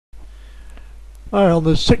On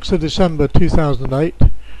the 6th of December 2008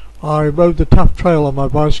 I rode the Taff Trail on my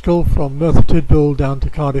bicycle from Merthyr Tydfil down to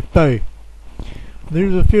Cardiff Bay. And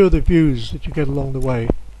these are a few of the views that you get along the way.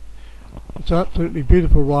 It's an absolutely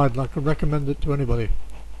beautiful ride and I can recommend it to anybody.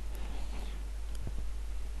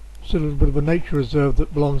 It's a little bit of a nature reserve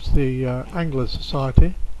that belongs to the Anglers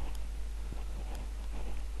Society.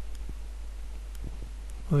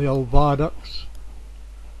 And the old viaducts.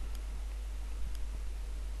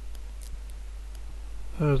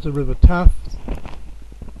 There's the River Taff,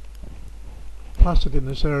 placid in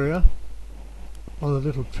this area, one of the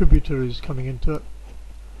little tributaries coming into it.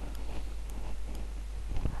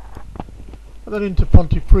 And then into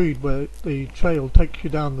Pontypridd, where the trail takes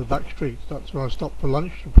you down the back streets. That's where I stopped for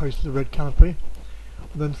lunch, the place with the red canopy.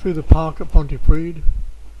 And then through the park at Pontypridd,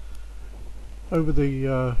 over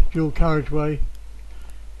the dual carriageway,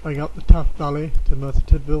 going up the Taff Valley to Merthyr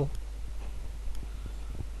Tydfil.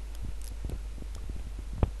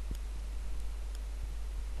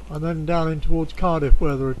 And then down in towards Cardiff,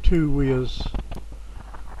 where there are two weirs.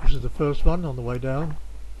 This is the first one on the way down.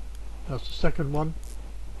 That's the second one.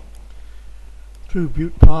 Through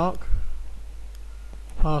Butte Park,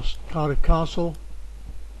 past Cardiff Castle,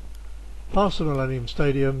 past the Millennium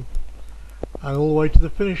Stadium, and all the way to the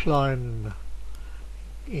finish line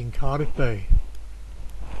in Cardiff Bay.